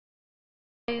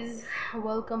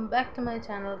Welcome back to my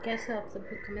channel. कैसे आप सब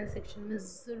लोग कमेंट सेक्शन में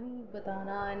ज़रूर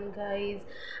बताना। एंड गाइस,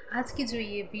 आज की जो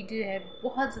ये वीडियो है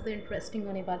बहुत ज़्यादा इंटरेस्टिंग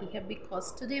होने वाली है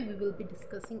because today we will be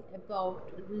discussing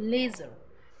about laser.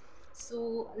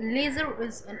 So laser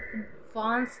is an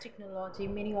advanced technology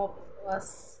many of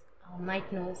us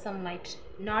might know, some might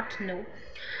not know.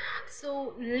 So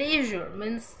laser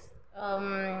means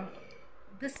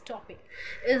this topic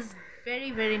is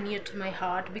very near to my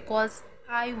heart because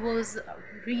I was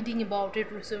reading about it,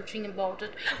 researching about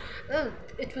it.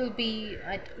 It will be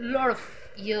a lot of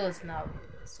years now.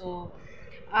 So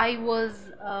I was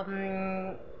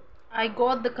I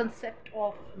got the concept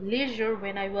of leisure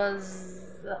when I was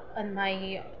in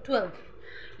my 12th.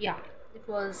 Yeah, it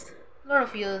was a lot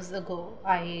of years ago.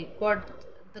 I got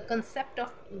the concept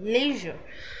of leisure,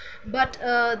 but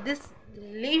this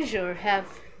leisure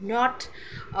have not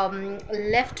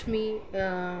left me.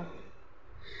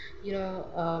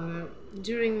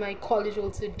 During my college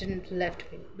also it didn't left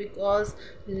me because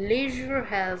leisure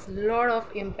has a lot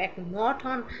of impact not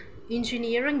on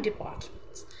engineering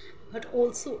departments but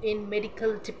also in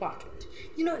medical department.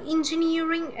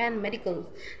 Engineering and medical,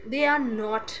 they are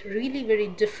not really very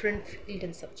different field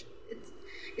and subject.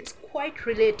 It's quite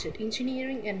related.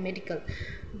 Engineering and medical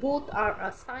both are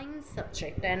a science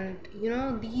subject, and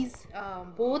these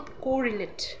both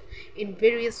correlate in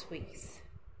various ways.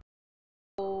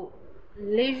 So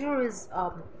leisure is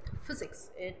physics.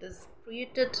 It is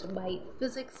created by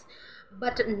physics,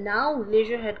 but now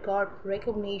leisure had got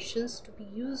recognitions to be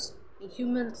used in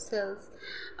human cells.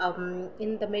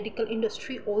 In the medical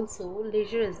industry also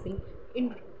leisure is being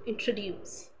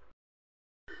introduced.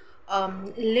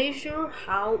 Leisure,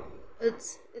 how it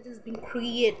has been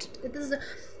created, it is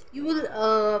you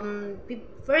will be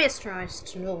very astonished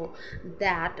to know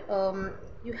that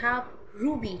you have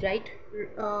ruby, right?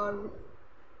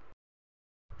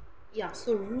 Yeah,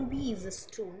 so ruby is a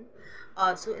stone.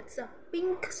 So it's a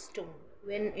pink stone.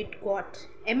 When it got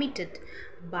emitted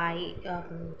by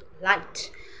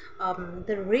light,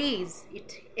 the rays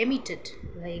it emitted,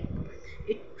 like,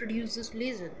 it produces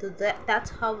laser. So that's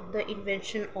how the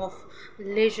invention of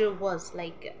laser was,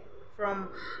 like, from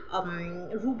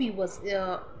ruby was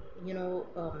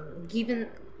given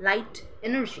light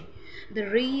energy. The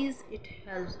rays it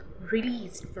has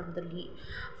released from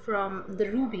the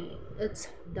ruby, it's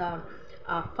the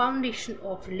foundation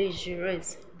of laser.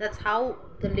 Is That's how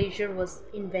the laser was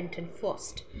invented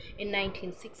first in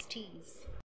 1960s.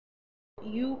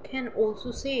 You can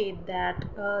also say that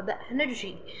the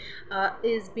energy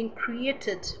is being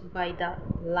created by the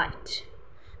light,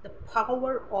 the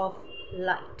power of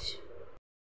light.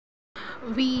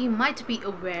 We might be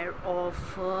aware of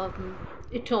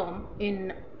atom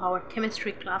in our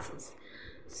chemistry classes.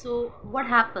 So what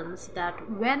happens that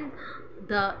when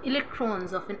the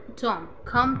electrons of an atom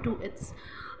come to its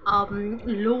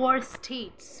lower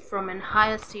states, from an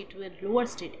higher state to a lower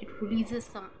state, it releases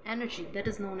some energy that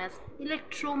is known as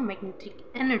electromagnetic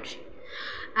energy,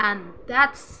 and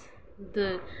that's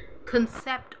the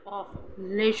concept of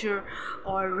leisure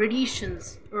or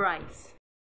radiations arise.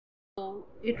 So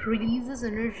it releases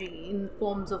energy in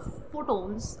forms of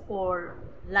photons or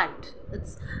light.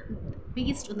 It's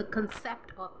based on the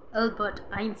concept of Albert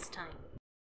Einstein.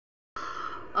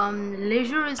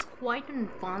 Leisure is quite an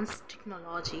advanced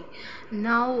technology.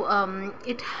 Now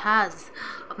it has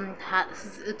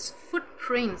its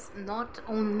footprints not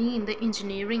only in the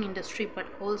engineering industry but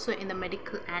also in the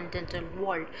medical and dental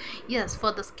world. Yes,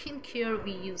 for the skincare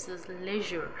we use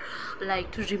leisure,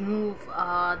 like to remove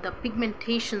the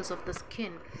pigmentations of the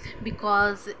skin,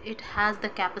 because it has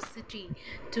the capacity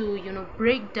to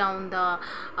break down the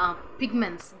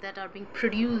pigments that are being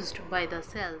produced by the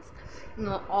cells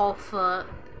of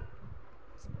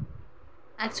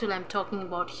actually I'm talking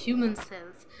about human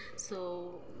cells.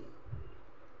 So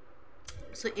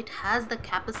it has the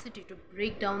capacity to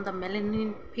break down the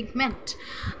melanin pigment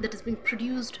that is being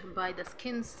produced by the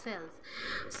skin cells.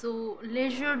 So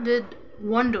leisure did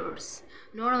wonders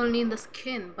not only in the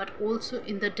skin but also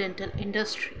in the dental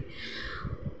industry,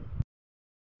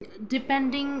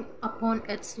 depending upon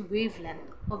its wavelength.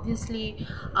 Obviously,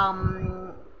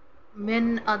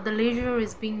 when the laser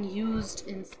is being used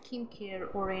in skincare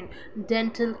or in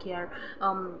dental care,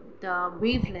 the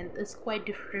wavelength is quite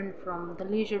different from the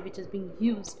laser which is being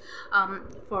used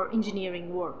for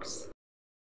engineering works.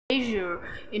 Laser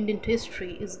in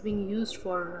dentistry is being used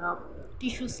for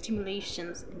tissue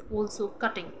stimulations and also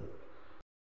cutting.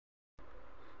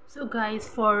 So guys,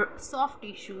 for soft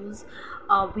tissues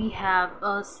we have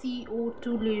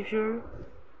CO2 laser,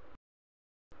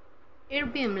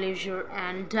 erbium laser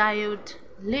and diode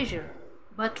laser.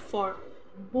 But for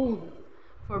bone,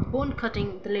 for bone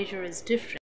cutting, the laser is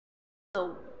different.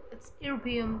 So it's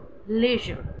erbium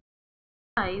laser.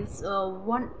 Guys,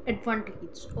 one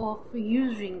advantage of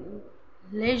using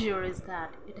laser is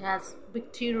that it has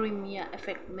bacteremia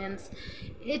effect, means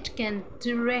it can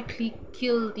directly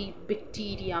kill the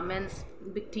bacteria, means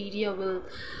bacteria will,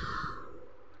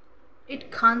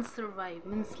 it can't survive,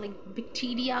 means like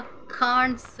bacteria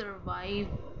can't survive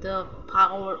the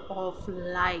power of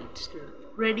light,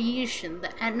 radiation,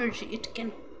 the energy. It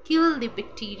can kill the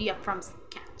bacteria from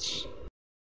scratch.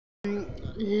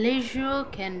 Leisure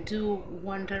can do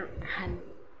wonder and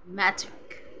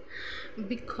magic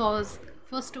because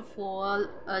first of all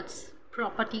its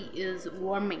property is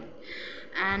warming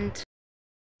and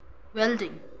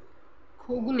welding,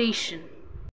 coagulation,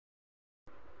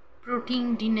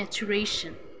 protein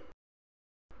denaturation,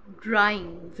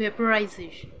 drying,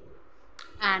 vaporization,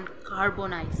 and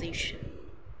carbonization.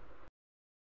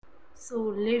 So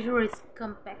laser is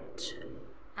compact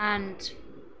and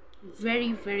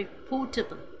very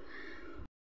portable,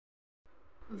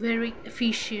 very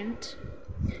efficient,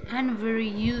 and very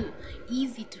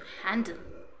easy to handle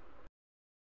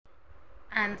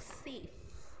and safe.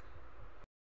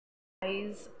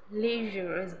 Guys,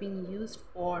 laser is being used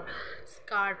for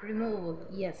scar removal.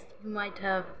 Yes, you might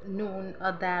have known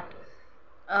that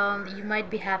you might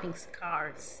be having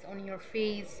scars on your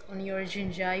face, on your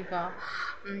gingiva,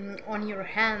 on your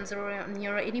hands, or on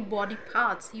your any body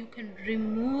parts. You can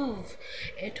remove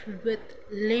it with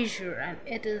laser and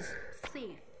it is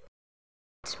safe.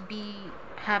 Be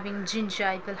having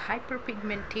gingival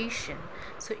hyperpigmentation,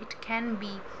 so it can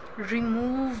be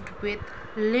removed with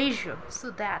laser so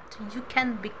that you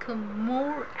can become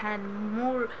more and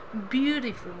more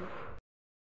beautiful.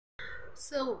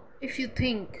 So if you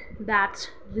think that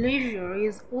laser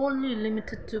is only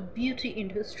limited to beauty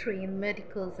industry in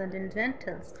medicals and in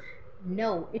dentals,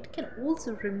 no, it can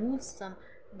also remove some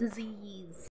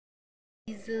diseases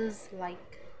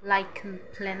like lichen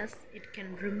planus. It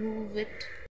can remove it.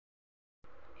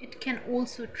 It can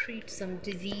also treat some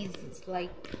diseases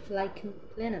like lichen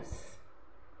planus,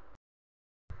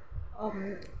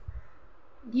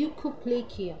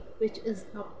 leukoplakia, which is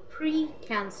a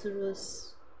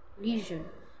precancerous lesion,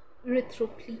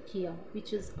 erythroplakia,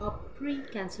 which is a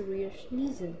precancerous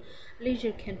lesion.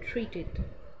 Laser can treat it.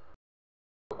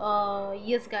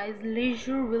 Yes guys,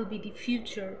 leisure will be the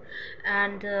future,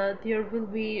 and there will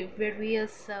be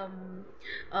various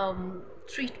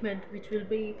treatment which will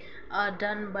be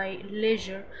done by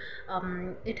leisure.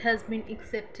 It has been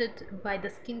accepted by the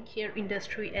skincare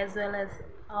industry as well as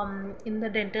in the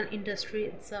dental industry.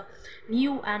 It's a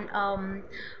new and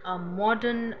a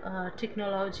modern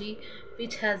technology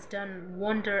which has done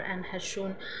wonder and has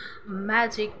shown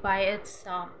magic by its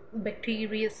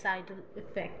bactericidal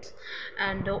effect,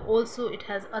 and also it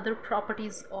has other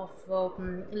properties of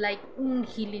like wound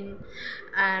healing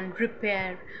and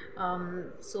repair.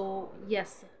 So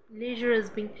yes, laser is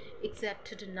being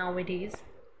accepted nowadays.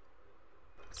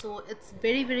 So it's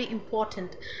very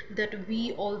important that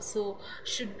we also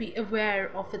should be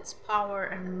aware of its power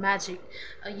and magic.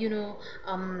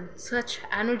 Such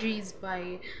energies,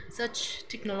 by such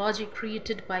technology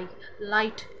created by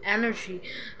light energy,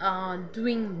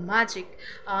 doing magic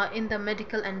in the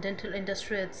medical and dental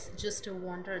industry, it's just a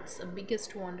wonder. It's the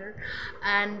biggest wonder.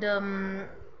 And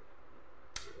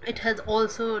it has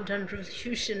also done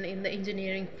revolution in the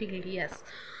engineering field. Yes,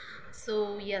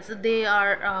 so yes, they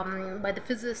are by the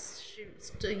physicists,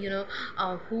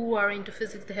 who are into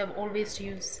physics, they have always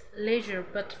used laser,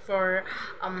 but for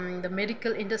the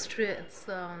medical industry, it's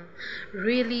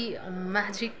really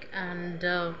magic, and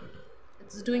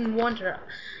it's doing wonder.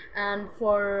 And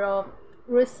for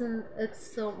recent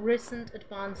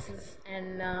advances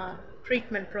and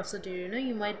treatment procedure,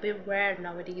 you might be aware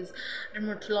nowadays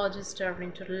dermatologists are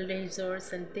into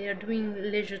lasers, and they are doing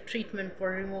laser treatment for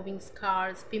removing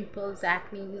scars, pimples,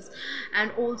 acne,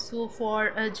 and also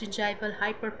for gingival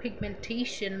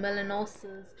hyperpigmentation,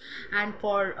 melanosis, and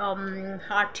for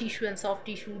hard tissue and soft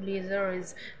tissue. Laser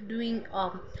is doing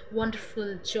a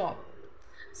wonderful job.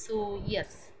 So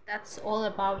yes, that's all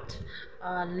about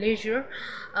leisure.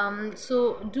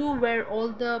 So do wear all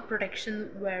the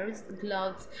protection wears,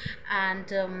 gloves,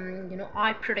 and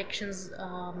eye protections,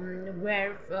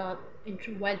 wear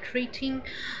while treating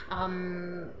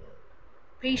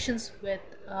patients with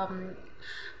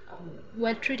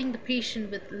while treating the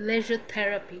patient with laser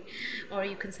therapy, or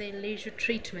you can say laser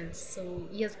treatments. So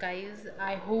yes guys,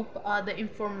 I hope the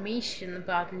information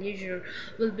about laser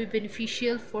will be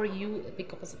beneficial for you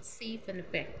because it's safe and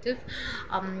effective.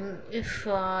 If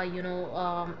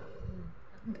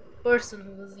person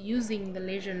who is using the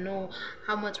laser know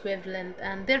how much wavelength,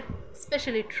 and they're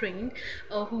specially trained,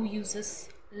 who uses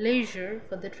laser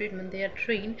for the treatment. They are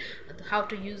trained how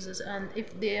to use this, and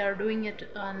if they are doing it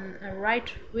on a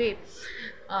right way,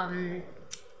 um,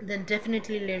 then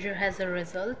definitely laser has a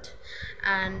result.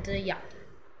 And yeah,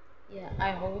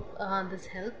 I hope this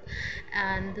help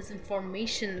and this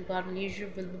information about leisure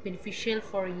will be beneficial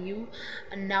for you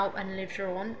now and later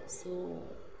on. So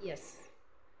yes.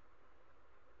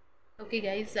 Okay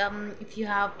guys, if you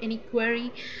have any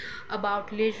query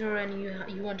about leisure and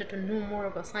you wanted to know more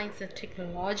about science and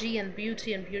technology and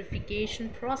beauty and beautification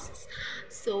process,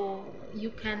 so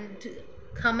you can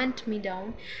comment me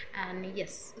down. And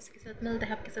yes, उसके साथ मिलते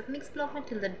हैं आपके साथ next blog में.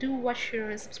 Till then, do watch, share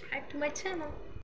and subscribe to my channel.